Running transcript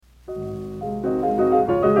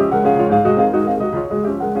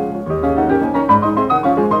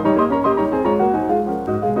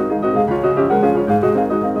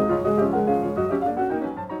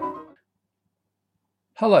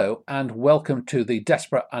Hello and welcome to the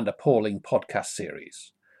Desperate and Appalling podcast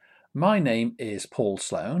series. My name is Paul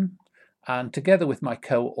Sloan, and together with my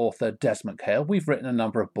co-author Des McHale, we've written a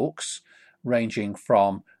number of books ranging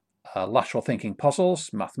from lateral thinking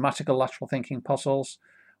puzzles, mathematical lateral thinking puzzles,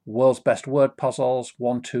 world's best word puzzles,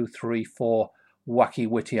 1, 2, 3, 4, wacky,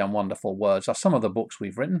 witty and wonderful words are some of the books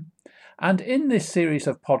we've written. And in this series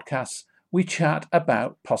of podcasts, we chat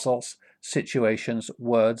about puzzles, situations,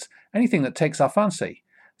 words, anything that takes our fancy.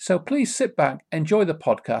 So please sit back, enjoy the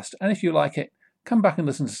podcast, and if you like it, come back and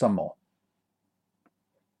listen to some more.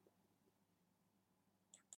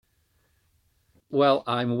 Well,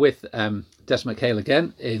 I'm with Des McHale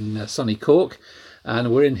again in sunny Cork,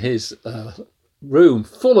 and we're in his room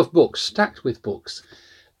full of books, stacked with books.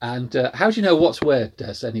 And how do you know what's where,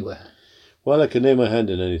 Des, anywhere? Well, I can name my hand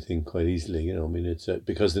in anything quite easily, it's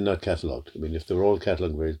because they're not catalogued. If they were all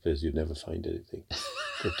catalogued in various places, you'd never find anything.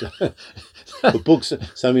 But books,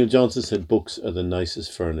 Samuel Johnson said books are the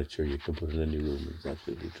nicest furniture you can put in any room. It's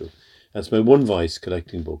absolutely true. That's my one vice,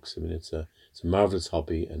 collecting books. It's a marvellous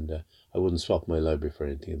hobby, and I wouldn't swap my library for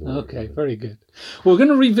anything in the world. Okay, very good. Well, we're going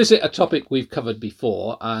to revisit a topic we've covered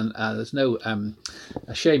before, and there's no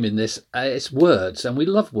shame in this. It's words, and we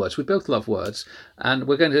love words. We both love words, and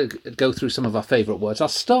we're going to go through some of our favourite words. I'll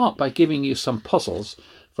start by giving you some puzzles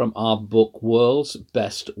from our book, World's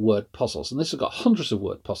Best Word Puzzles. And this has got hundreds of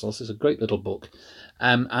word puzzles. It's a great little book.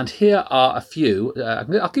 And here are a few.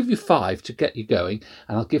 I'll give you 5 to get you going,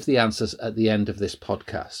 and I'll give the answers at the end of this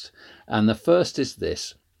podcast. And the first is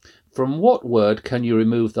this. From what word can you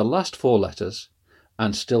remove the last 4 letters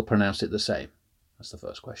and still pronounce it the same? That's the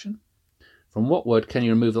first question. From what word can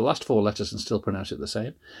you remove the last 4 letters and still pronounce it the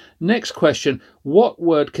same? Next question, what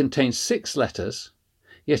word contains 6 letters,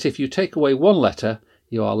 yet if you take away 1 letter,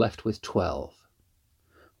 you are left with 12?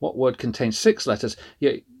 What word contains 6 letters,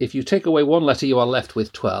 yet if you take away 1 letter, you are left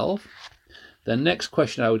with 12? The next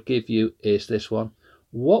question I would give you is this one.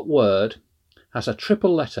 What word has a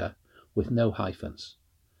triple letter with no hyphens?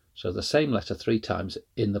 So the same letter 3 times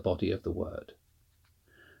in the body of the word.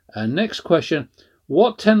 And next question,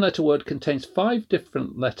 what 10-letter word contains 5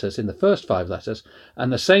 different letters in the first 5 letters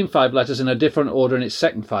and the same 5 letters in a different order in its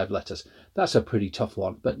second 5 letters? That's a pretty tough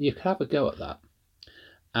one, but you can have a go at that.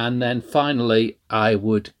 And then finally, I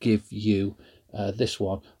would give you this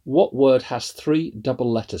one. What word has 3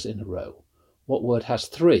 double letters in a row? What word has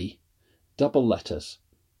 3 double letters,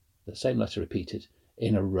 the same letter repeated,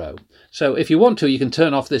 in a row? So if you want to, you can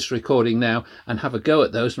turn off this recording now and have a go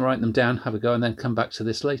at those and write them down, have a go, and then come back to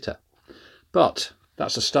this later. But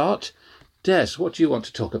that's a start. Des, what do you want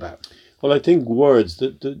to talk about? Well, I think words,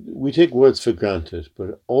 we take words for granted,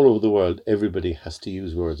 but all over the world, everybody has to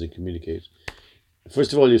use words and communicate.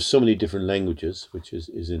 First of all, you have so many different languages, which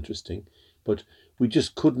is interesting, but we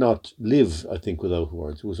just could not live, I think, without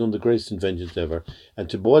words. It was one of the greatest inventions ever. And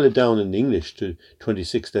to boil it down in English to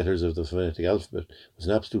 26 letters of the phonetic alphabet was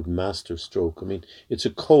an absolute master stroke. It's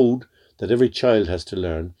a code that every child has to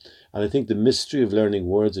learn. And I think the mystery of learning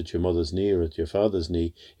words at your mother's knee or at your father's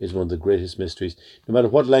knee is one of the greatest mysteries. No matter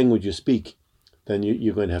what language you speak, then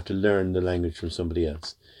you're going to have to learn the language from somebody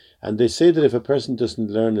else. And they say that if a person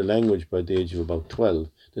doesn't learn a language by the age of about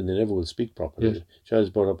 12, then they never will speak properly. Yes. The child is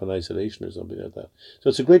brought up in isolation or something like that.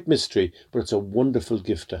 So it's a great mystery, but it's a wonderful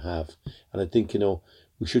gift to have. And I think,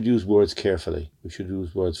 we should use words carefully. We should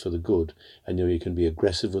use words for the good. And, you can be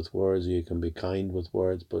aggressive with words, or you can be kind with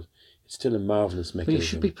words, but it's still a marvellous mechanism. But you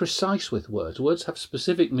should be precise with words. Words have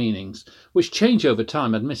specific meanings, which change over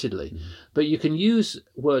time, admittedly. Mm. But you can use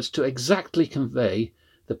words to exactly convey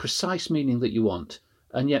the precise meaning that you want.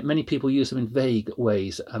 And yet many people use them in vague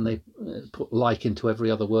ways, and they put like into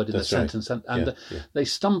every other word in the sentence, and they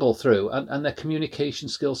stumble through, and their communication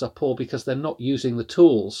skills are poor because they're not using the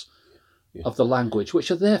tools of the language,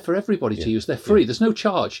 which are there for everybody to use. They're free. There's no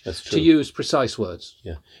charge to use precise words.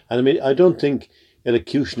 Yeah. And I don't think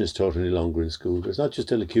elocution is taught any longer in school. It's not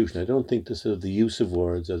just elocution. I don't think the use of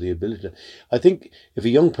words or the ability to... I think if a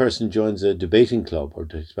young person joins a debating club or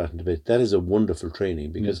takes part in debate, that is a wonderful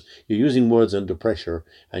training because you're using words under pressure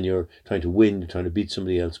and you're trying to win, you're trying to beat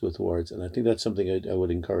somebody else with words. And I think that's something I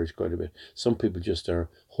would encourage quite a bit. Some people just are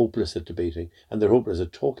hopeless at debating, and they're hopeless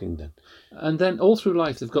at talking then. And then all through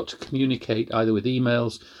life, they've got to communicate either with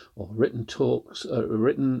emails or written talks,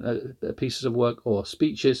 written pieces of work or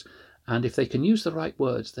speeches. And if they can use the right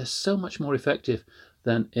words, they're so much more effective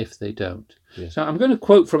than if they don't. Yes. So I'm going to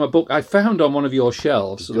quote from a book I found on one of your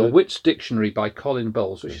shelves, The Wits Dictionary by Colin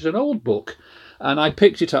Bowles, which is an old book. Yeah. And I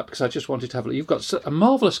picked it up because I just wanted to have a look. You've got a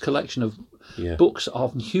marvellous collection of books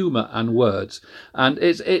of humour and words, and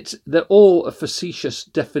they're all facetious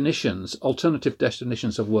definitions, alternative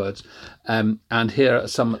definitions of words, and here are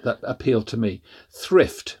some that appeal to me.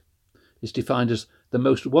 Thrift is defined as the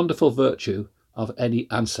most wonderful virtue of any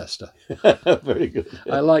ancestor. Very good.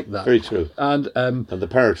 I like that. Very true. And the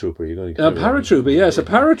paratrooper, you're going to a paratrooper, yes, a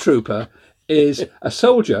paratrooper is a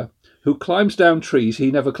soldier who climbs down trees he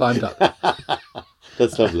never climbed up.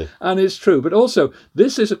 That's lovely. And it's true. But also,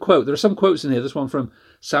 this is a quote. There are some quotes in here. This one from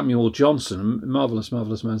Samuel Johnson, marvellous,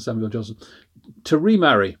 marvellous man, Samuel Johnson. To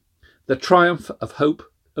remarry, the triumph of hope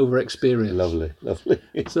over experience. Lovely, lovely.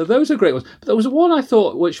 So those are great ones. But there was one I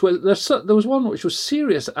thought there was one which was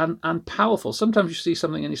serious and powerful. Sometimes you see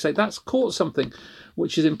something and you say, that's caught something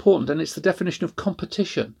which is important, and it's the definition of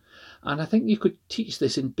competition. And I think you could teach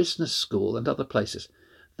this in business school and other places.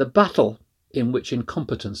 The battle in which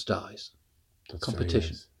incompetence dies. That's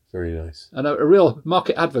Competition. Very nice. And a real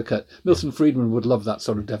market advocate, Milton Friedman, would love that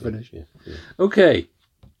sort of definition. Yeah. Okay.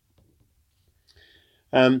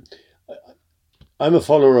 I'm a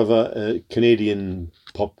follower of a Canadian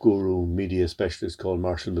pop guru media specialist called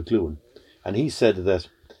Marshall McLuhan. And he said that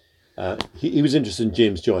he was interested in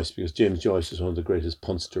James Joyce because James Joyce is one of the greatest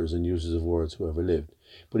punsters and users of words who ever lived.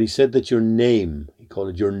 But he said that your name, he called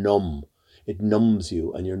it your num, it numbs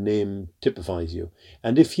you and your name typifies you.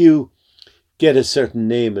 And if you get a certain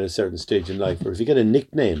name at a certain stage in life, or if you get a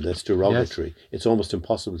nickname that's derogatory, it's almost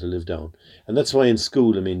impossible to live down. And that's why in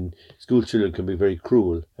school, school children can be very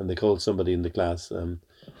cruel, and they call somebody in the class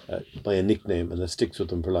by a nickname, and that sticks with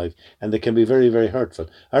them for life. And they can be very, very hurtful.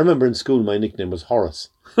 I remember in school my nickname was Horace,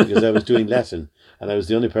 because I was doing Latin, and I was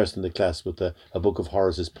the only person in the class with a book of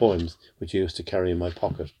Horace's poems, which I used to carry in my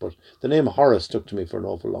pocket. But the name Horace stuck to me for an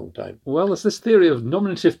awful long time. Well, there's this theory of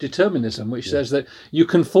nominative determinism, which says that you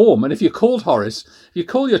conform. And if you call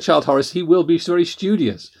your child Horace, he will be very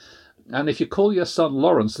studious. And if you call your son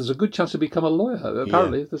Lawrence, there's a good chance to become a lawyer,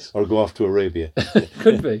 apparently. Yeah. Or go off to Arabia.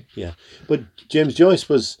 Could be. Yeah. But James Joyce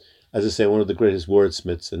was, as I say, one of the greatest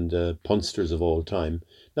wordsmiths and punsters of all time.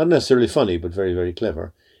 Not necessarily funny, but very, very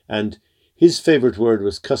clever. And his favourite word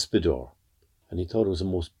was cuspidor. And he thought it was a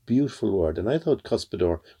most beautiful word. And I thought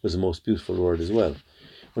cuspidor was a most beautiful word as well.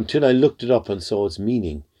 Until I looked it up and saw its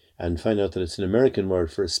meaning and found out that it's an American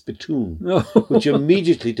word for a spittoon, which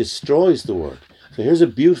immediately destroys the word. So here's a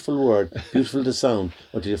beautiful word, beautiful to sound,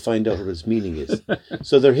 until you find out what its meaning is.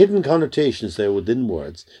 So there are hidden connotations there within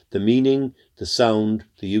words, the meaning, the sound,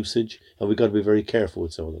 the usage, and we've got to be very careful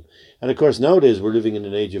with some of them. And of course, nowadays we're living in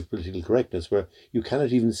an age of political correctness where you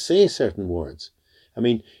cannot even say certain words. I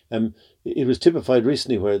mean, it was typified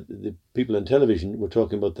recently where the people on television were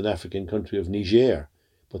talking about the African country of Niger,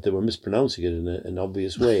 but they were mispronouncing it in an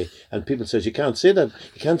obvious way. And people said, you can't say that.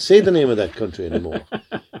 You can't say the name of that country anymore.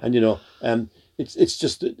 And, it's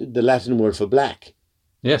just the Latin word for black.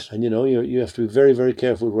 Yes. And, you have to be very, very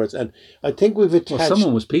careful with words. And I think we've attached... Well,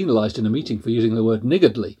 someone was penalised in a meeting for using the word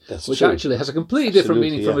niggardly, which true. Actually has a completely different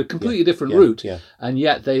meaning from a completely different root. Yeah. And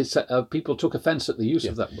yet people took offence at the use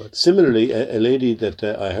of that word. Similarly, a lady that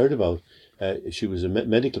I heard about, she was a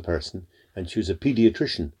medical person and she was a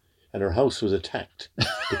paediatrician, and her house was attacked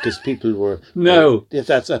because people were... No. Yes,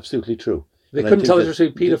 that's absolutely true. They couldn't tell us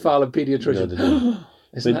between paedophile and paediatrician. No, they didn't.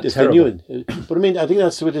 Isn't that terrible? But I think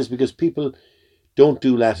that's what it is, because people don't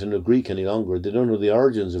do Latin or Greek any longer. They don't know the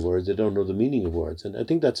origins of words. They don't know the meaning of words. And I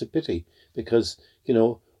think that's a pity because,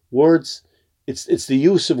 words, it's the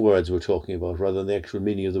use of words we're talking about rather than the actual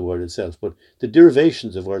meaning of the word itself. But the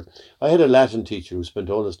derivations of words. I had a Latin teacher who spent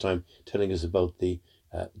all his time telling us about the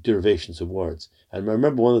derivations of words. And I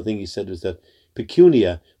remember one of the things he said was that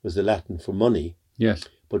pecunia was the Latin for money. Yes.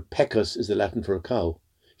 But pecus is the Latin for a cow,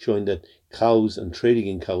 showing that cows and trading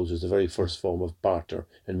in cows was the very first form of barter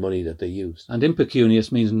and money that they used. And impecunious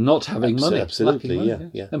means not having money. Absolutely, money,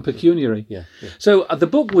 yeah. And pecuniary. Yeah. So the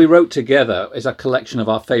book we wrote together is a collection of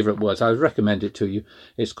our favourite words. I would recommend it to you.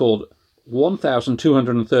 It's called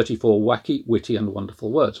 1234 Wacky, Witty and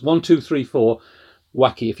Wonderful Words. 1234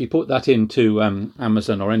 Wacky. If you put that into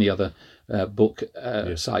Amazon or any other book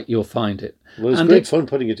site, you'll find it. Well, it's great fun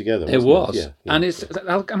putting it together. It was. Yeah. And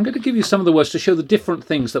I'm going to give you some of the words to show the different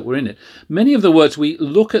things that were in it. Many of the words, we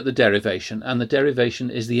look at the derivation, and the derivation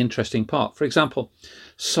is the interesting part. For example,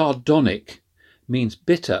 sardonic means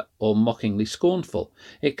bitter or mockingly scornful.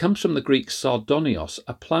 It comes from the Greek sardonios,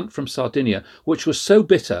 a plant from Sardinia, which was so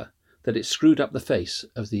bitter that it screwed up the face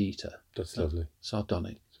of the eater. That's lovely.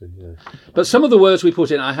 Sardonic. Yeah. But some of the words we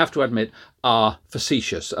put in, I have to admit, are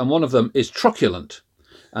facetious. And one of them is truculent.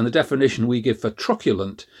 And the definition we give for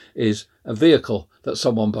truculent is a vehicle that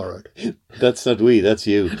someone borrowed. That's not we, that's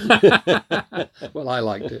you. Well, I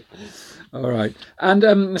liked it. All right.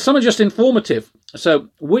 And some are just informative. So,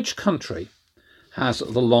 which country has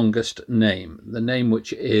the longest name? The name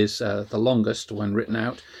which is the longest when written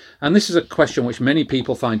out. And this is a question which many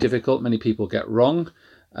people find difficult, many people get wrong.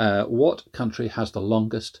 What country has the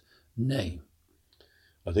longest name?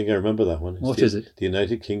 I think I remember that one. What is it? The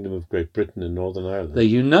United Kingdom of Great Britain and Northern Ireland. The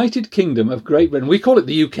United Kingdom of Great Britain. We call it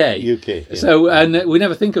the UK. UK. Yeah. So, and we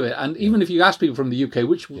never think of it. And even if you ask people from the UK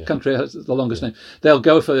which country has the longest name, they'll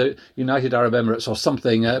go for the United Arab Emirates or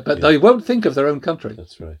something, but they won't think of their own country.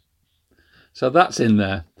 That's right. So that's in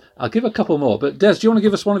there. I'll give a couple more. But Des, do you want to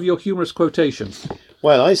give us one of your humorous quotations?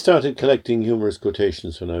 Well, I started collecting humorous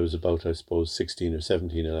quotations when I was about, I suppose, 16 or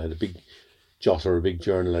 17, and I had a big jotter, a big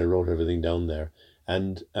journal. I wrote everything down there.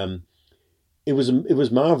 And it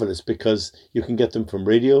was marvellous because you can get them from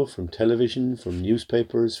radio, from television, from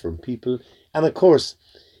newspapers, from people. And of course,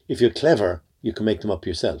 if you're clever, you can make them up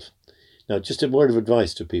yourself. Now, just a word of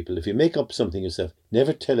advice to people. If you make up something yourself,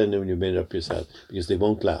 never tell anyone you made it up yourself because they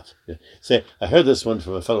won't laugh. Yeah. Say, I heard this one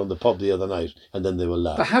from a fellow in the pub the other night, and then they will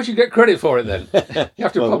laugh. But how do you get credit for it then? You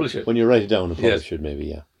have to publish it. When you write it down and publish it,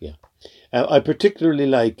 maybe, yeah. I particularly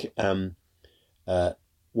like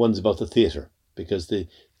ones about the theatre, because the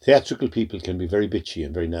theatrical people can be very bitchy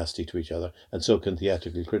and very nasty to each other, and so can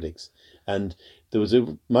theatrical critics. And there was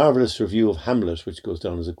a marvellous review of Hamlet, which goes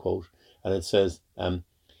down as a quote, and it says,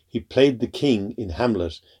 he played the king in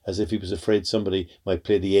Hamlet as if he was afraid somebody might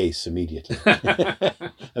play the ace immediately. I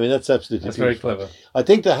mean, that's absolutely That's beautiful. very clever. I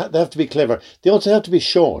think they have to be clever. They also have to be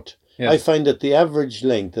short. Yes. I find that the average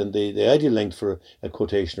length and the ideal length for a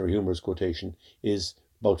quotation or a humorous quotation is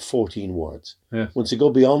about 14 words. Yeah. Once you go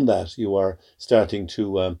beyond that, you are starting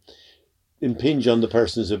to impinge on the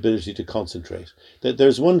person's ability to concentrate.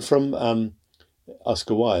 There's one from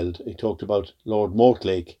Oscar Wilde. He talked about Lord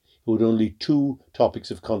Mortlake, who had only two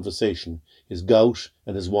topics of conversation, his gout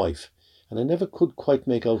and his wife. And I never could quite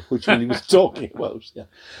make out which one he was talking about. Yeah.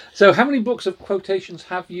 So how many books of quotations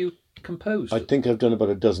have you composed? I think I've done about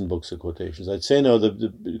a dozen books of quotations. I'd say now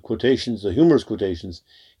the quotations, the humorous quotations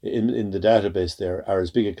in the database there are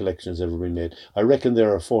as big a collection as ever been made. I reckon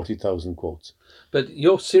there are 40,000 quotes. But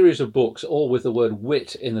your series of books, all with the word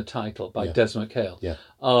wit in the title by Des McHale,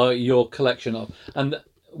 are your collection of... And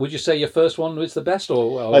would you say your first one was the best?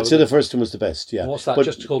 Or I'd say the first one was the best, yeah. What's that, but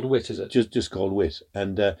just called wit, is it? Just called wit.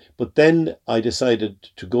 And but then I decided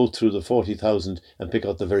to go through the 40,000 and pick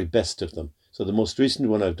out the very best of them. So the most recent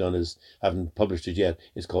one I've done is, I haven't published it yet,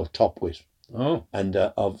 is called Top Wit. Oh. And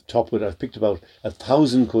of Top Wit, I've picked about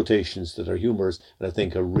 1,000 quotations that are humorous and I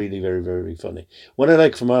think are really very, very funny. One I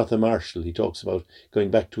like from Arthur Marshall, he talks about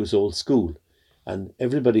going back to his old school. And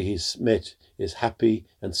everybody he's met is happy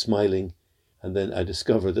and smiling. And then I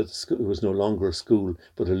discovered that the school was no longer a school,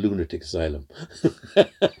 but a lunatic asylum.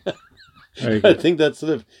 I think that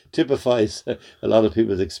sort of typifies a lot of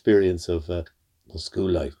people's experience of school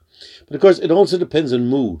life. But of course, it also depends on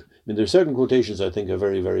mood. I mean, there are certain quotations I think are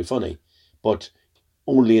very, very funny, but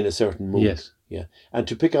only in a certain mood. Yes. Yeah. And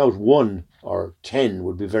to pick out 1 or 10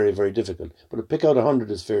 would be very, very difficult. But to pick out 100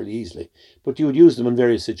 is fairly easily. But you would use them in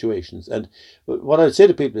various situations. And what I'd say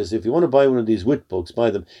to people is, if you want to buy one of these wit books, buy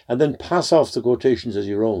them and then pass off the quotations as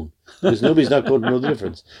your own. Because nobody's not going to know the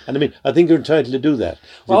difference. And I mean, I think you're entitled to do that.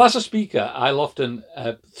 Well, as a speaker, I'll often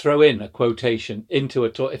throw in a quotation into a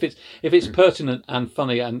talk. If it's pertinent and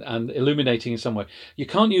funny and illuminating in some way, you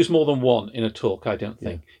can't use more than one in a talk, I don't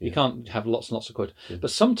think. Yeah. You can't have lots and lots of quotes. Yeah.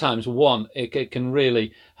 But sometimes one, it can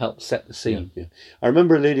really help set the scene. Yeah. I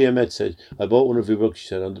remember a lady I met said, I bought one of your books, she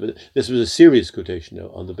said, this was a serious quotation now,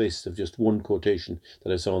 on the basis of just one quotation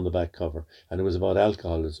that I saw on the back cover. And it was about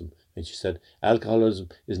alcoholism. And she said, alcoholism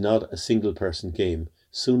is not a single person game.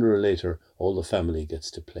 Sooner or later, all the family gets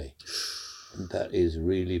to play. And that is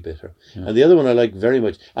really bitter. Yeah. And the other one I like very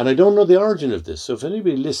much, and I don't know the origin of this, so if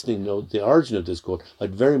anybody listening knows the origin of this quote,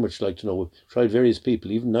 I'd very much like to know. We've tried various people,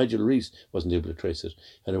 even Nigel Rees wasn't able to trace it.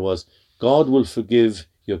 And it was, God will forgive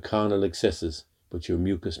your carnal excesses, but your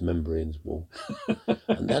mucous membranes won't.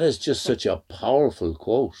 And that is just such a powerful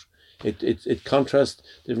quote. It contrasts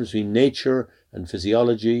the difference between nature and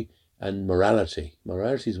physiology and morality.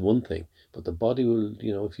 Morality is one thing, but the body will,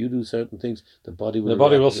 if you do certain things, the body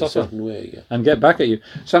will suffer a certain way, and get back at you.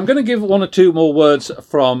 So I'm going to give 1 or 2 more words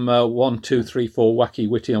from 1, 2, 3, 4 wacky,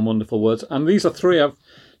 witty, and wonderful words, and these are 3 I've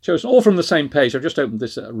chosen, all from the same page. I've just opened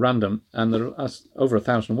this at random, and there are over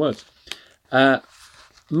 1,000 words.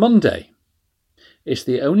 Monday is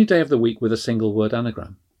the only day of the week with a single word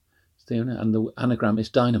anagram. And the anagram is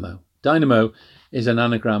dynamo. Dynamo is an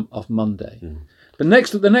anagram of Monday.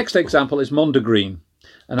 The next example is Mondegreen.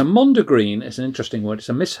 And a mondegreen is an interesting word. It's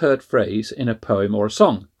a misheard phrase in a poem or a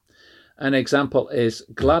song. An example is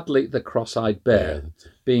gladly the cross-eyed bear,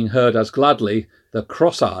 being heard as gladly the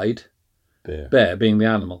cross-eyed bear being the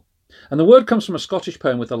animal. And the word comes from a Scottish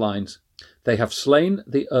poem with the lines, "They have slain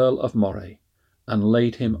the Earl of Moray and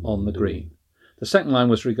laid him on the green." The second line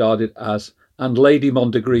was regarded as, "and Lady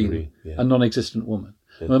Mondegreen, a non-existent woman."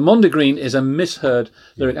 Yeah. Well, Mondegreen is a misheard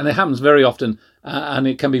lyric, and it happens very often, and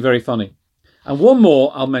it can be very funny. And one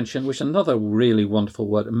more I'll mention, which is another really wonderful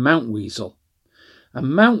word, Mountweasel. And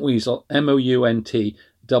Mountweasel, Mountweazel,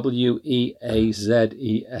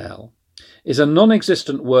 is a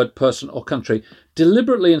non-existent word, person or country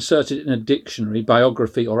deliberately inserted in a dictionary,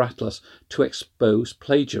 biography or atlas to expose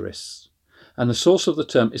plagiarists. And the source of the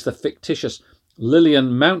term is the fictitious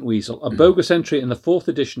Lillian Mountweasel, a bogus entry in the 4th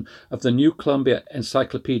edition of the New Columbia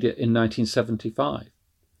Encyclopedia in 1975.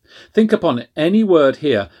 Think upon it, any word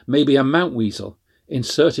here may be a Mountweasel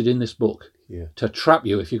inserted in this book to trap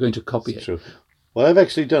you if you're going to copy it. True. Well, I've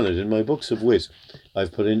actually done it in my books of wit.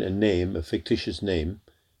 I've put in a name, a fictitious name.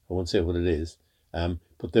 I won't say what it is,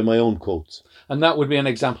 but they're my own quotes. And that would be an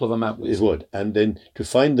example of a Mountweasel. It would. And then to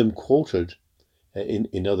find them quoted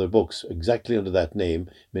in other books exactly under that name,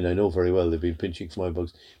 I mean, I know very well they've been pinching for my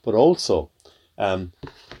books, but also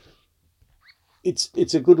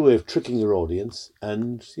it's a good way of tricking your audience,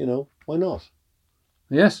 and, you know, why not?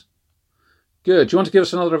 Yes. Good. Do you want to give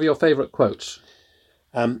us another of your favourite quotes?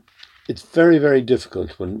 It's very, very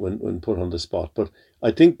difficult when put on the spot, but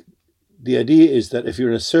I think the idea is that if you're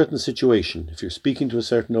in a certain situation, if you're speaking to a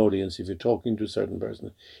certain audience, if you're talking to a certain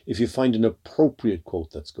person, if you find an appropriate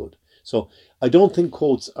quote, that's good. So I don't think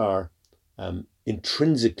quotes are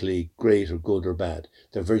intrinsically great or good or bad.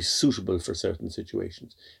 They're very suitable for certain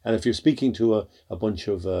situations. And if you're speaking to a bunch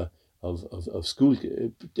of school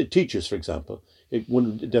teachers, for example,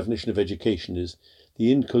 one definition of education is the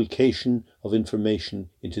inculcation of information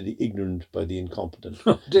into the ignorant by the incompetent.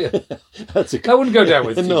 Oh dear, that wouldn't go down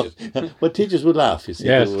with teachers. No, but teachers would laugh. You see,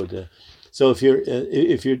 yes. They would. So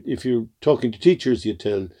if you're talking to teachers, you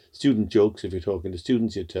tell student jokes. If you're talking to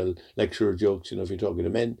students, you tell lecturer jokes. You know, if you're talking to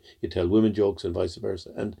men, you tell women jokes, and vice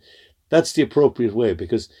versa. And that's the appropriate way,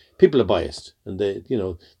 because people are biased, and they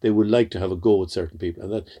would like to have a go at certain people,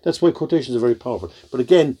 and that's why quotations are very powerful. But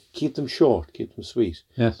again, keep them short, keep them sweet.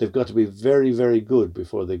 Yes. They've got to be very, very good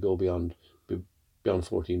before they go beyond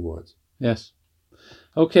 14 words. Yes.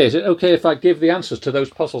 Okay, is it okay if I give the answers to those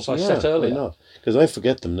puzzles I set earlier? Why not? Because I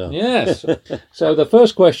forget them now. Yes. So the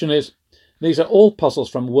first question is, these are all puzzles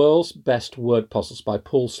from World's Best Word Puzzles by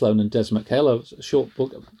Paul Sloan and Des McHale, a short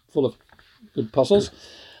book full of good puzzles.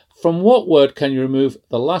 From what word can you remove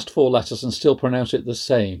the last 4 letters and still pronounce it the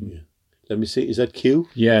same? Yeah. Let me see. Is that Q?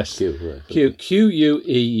 Yes. Q, right. Q, okay.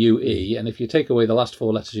 Q-U-E-U-E. And if you take away the last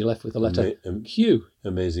 4 letters, you're left with the letter Q.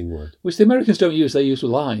 Amazing word. Which the Americans don't use. They use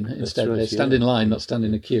line instead. Right, they stand in line, not stand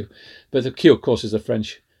in a queue. But the Q, of course, is the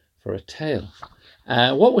French for a tail.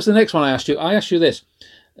 What was the next one I asked you? I asked you this.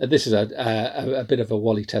 This is a bit of a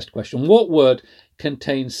Wally test question. What word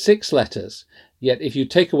contains 6 letters, yet if you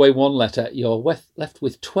take away 1 letter, you're left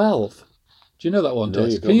with 12? Do you know that one,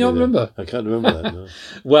 Des? Can you not remember? I can't remember that, no.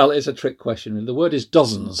 Well, it's a trick question. The word is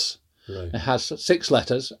dozens. Right. It has 6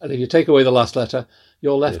 letters, and if you take away the last letter,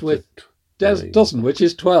 you're left with dozen, which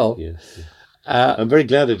is 12. Yes. I'm very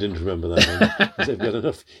glad I didn't remember that one, because I've got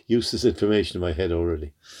enough useless information in my head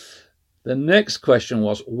already. The next question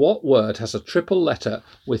was, what word has a triple letter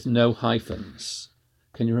with no hyphens?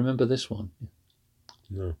 Can you remember this one?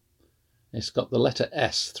 No. It's got the letter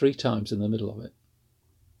S 3 times in the middle of it.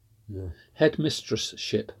 No. Headmistress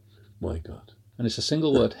ship. My God. And it's a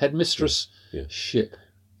single word. Headmistress ship.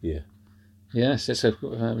 Yeah. Yes, it's an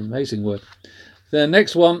amazing word. The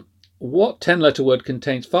next one, what 10-letter word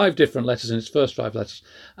contains 5 different letters in its first 5 letters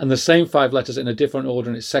and the same 5 letters in a different order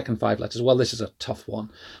in its second 5 letters? Well, this is a tough one.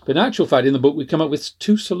 But in actual fact, in the book, we come up with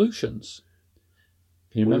 2 solutions.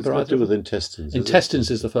 Can you remember? What does that do with intestines? Intestines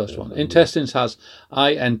is the first one. Intestines has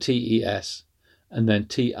I-N-T-E-S and then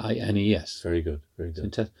T-I-N-E-S. Very good, very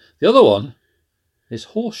good. The other one is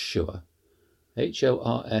horseshoer.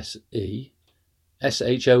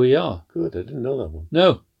 H-O-R-S-E-S-H-O-E-R. Good, I didn't know that one.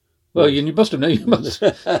 No. Well, you must have known. You must.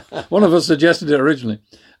 One of us suggested it originally.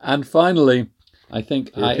 And finally, I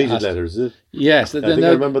think repeated letters, is it? Yes. I think I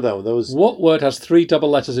remember that one. That was... What word has 3 double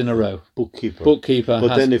letters in a row? Bookkeeper. Bookkeeper.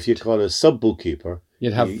 But then if you call it a sub-bookkeeper...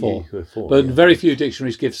 You'd have 4. You have 4. But very few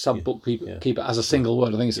dictionaries give sub-bookkeeper as a single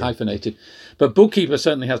word. I think it's hyphenated. But bookkeeper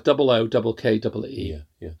certainly has double O, double K, double E.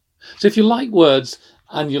 Yeah. So if you like words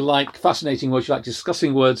and you like fascinating words, you like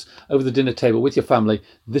discussing words over the dinner table with your family,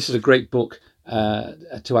 this is a great book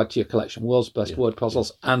to add to your collection, World's Best Word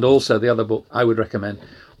Puzzles, and also the other book I would recommend,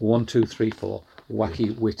 1, 2, 3, 4,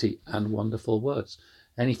 Wacky, Witty and Wonderful Words.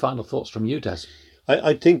 Any final thoughts from you, Des?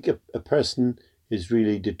 I think a person is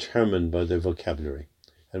really determined by their vocabulary.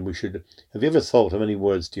 And we should... Have you ever thought, how many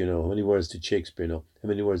words do you know? How many words did Shakespeare know? How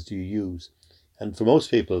many words do you use? And for most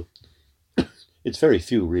people, it's very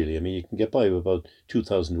few, really. I mean, you can get by with about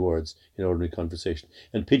 2,000 words in ordinary conversation.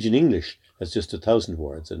 And Pidgin English has just 1,000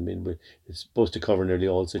 words. I mean, it's supposed to cover nearly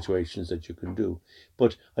all situations that you can do.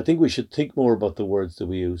 But I think we should think more about the words that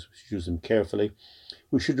we use. We should use them carefully.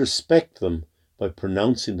 We should respect them by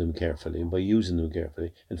pronouncing them carefully and by using them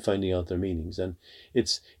carefully and finding out their meanings. And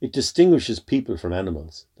it distinguishes people from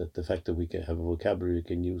animals, that the fact that we can have a vocabulary, we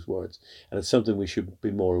can use words. And it's something we should be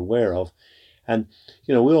more aware of. And,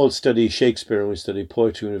 we all study Shakespeare and we study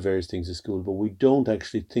poetry and various things at school, but we don't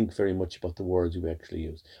actually think very much about the words we actually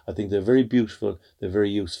use. I think they're very beautiful, they're very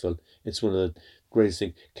useful. It's one of the greatest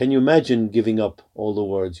things. Can you imagine giving up all the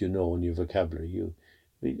words you know in your vocabulary?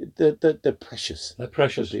 They're precious. They're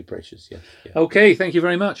precious. They're precious, yeah. Okay, thank you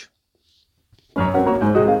very much.